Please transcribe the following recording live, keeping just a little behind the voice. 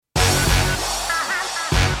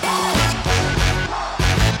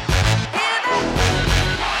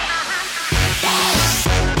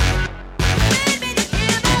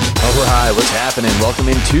happening? Welcome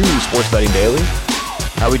into Sports Betting Daily.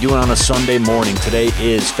 How we doing on a Sunday morning? Today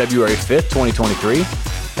is February 5th, 2023.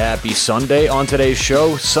 Happy Sunday. On today's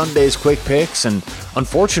show, Sunday's quick picks, and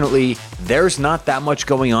unfortunately, there's not that much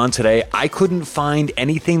going on today. I couldn't find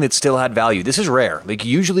anything that still had value. This is rare. Like,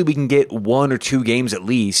 usually we can get one or two games at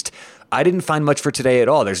least. I didn't find much for today at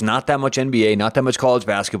all. There's not that much NBA, not that much college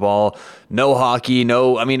basketball, no hockey,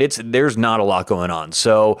 there's not a lot going on.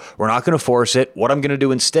 So we're not going to force it. What I'm going to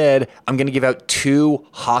do instead, I'm going to give out two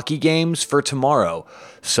hockey games for tomorrow.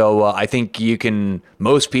 So I think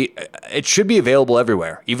it should be available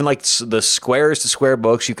everywhere. Even like the Squares to Square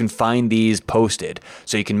books, you can find these posted.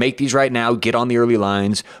 So you can make these right now, get on the early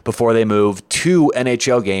lines before they move. Two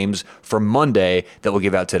NHL games for Monday that we'll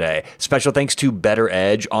give out today. Special thanks to Better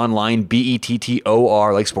Edge online,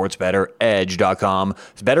 BETTOR, like sports better, edge.com.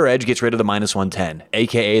 Better Edge gets rid of the minus 110,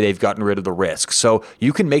 aka they've gotten rid of the risk. So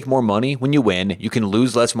you can make more money when you win, you can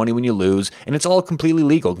lose less money when you lose, and it's all completely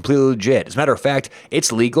legal, completely legit. As a matter of fact,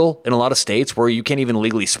 it's legal in a lot of states where you can't even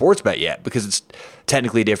legally sports bet yet because it's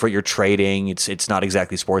technically different. You're trading. It's not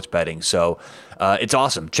exactly sports betting. So it's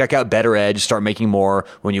awesome. Check out Better Edge. Start making more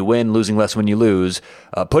when you win, losing less when you lose.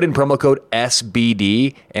 Put in promo code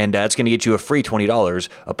SBD, and it's going to get you a free $20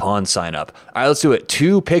 upon sign up. All right, let's do it.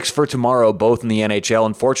 Two picks for tomorrow, both in the NHL.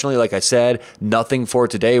 Unfortunately, like I said, nothing for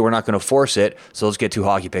today. We're not going to force it, so let's get two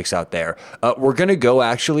hockey picks out there. We're going to go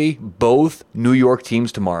actually both New York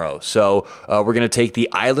teams tomorrow. So we're going to take the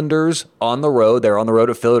Islanders on the road. They're on the road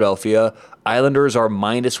at Philadelphia. Islanders are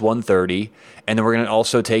minus 130, and then we're going to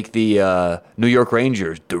also take the New York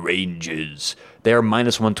Rangers, the Rangers. They're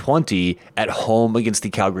minus 120 at home against the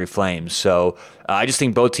Calgary Flames. So I just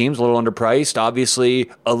think both teams a little underpriced. Obviously,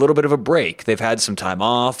 a little bit of a break. They've had some time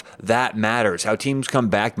off. That matters. How teams come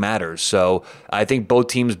back matters. So I think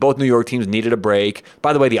both New York teams needed a break.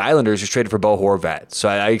 By the way, the Islanders just traded for Bo Horvat, so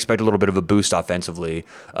I expect a little bit of a boost offensively.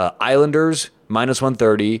 Islanders, minus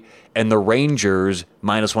 130, and the Rangers,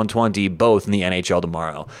 minus 120, both in the NHL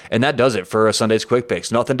tomorrow. And that does it for Sunday's Quick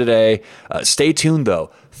Picks. Nothing today. Stay tuned, though.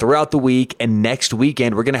 Throughout the week and next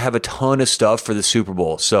weekend, we're going to have a ton of stuff for the Super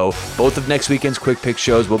Bowl. So both of next weekend's Quick Pick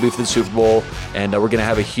shows will be for the Super Bowl, and we're going to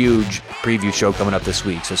have a huge preview show coming up this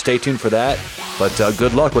week. So stay tuned for that. But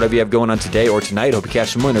good luck, whatever you have going on today or tonight. Hope you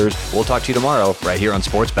catch some winners. We'll talk to you tomorrow right here on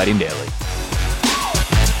Sports Betting Daily.